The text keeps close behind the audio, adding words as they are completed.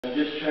I'm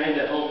just trying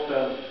to help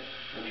them.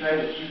 I'm trying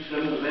to teach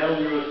them the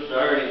value of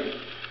sorry.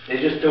 They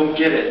just don't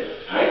get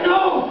it. I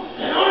know.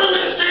 They don't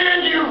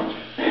understand you.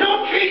 They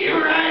don't treat you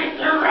right.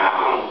 They're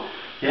wrong.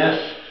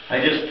 Yes, I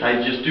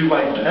just do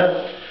my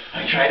best.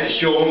 I try to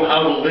show them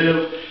how to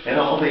live, and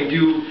all they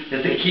do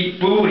is they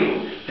keep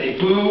booing. They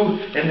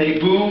boo, and they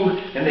boo,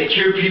 and they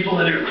cheer people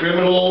that are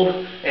criminals,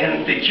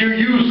 and they cheer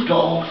you,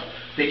 Skulls.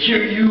 They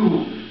cheer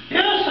you.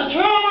 Yes, it's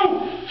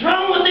wrong. It's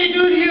wrong what they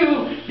do to you.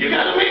 You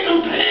gotta make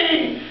them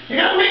pay. You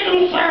gotta make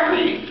them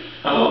sorry.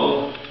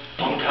 Oh,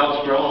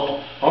 Bunkhouse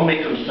Brawl. I'll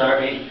make them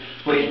sorry.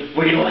 Wait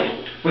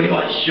till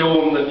I show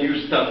them the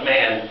new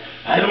Stuntman.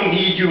 I don't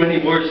need you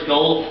anymore,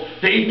 Skulls.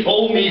 They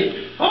told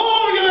me,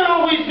 oh, you're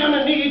always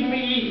gonna need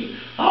me.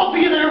 I'll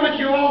be there with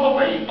you all the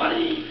way,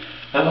 buddy.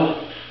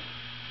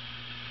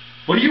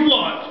 what do you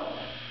want?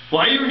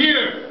 Why are you here?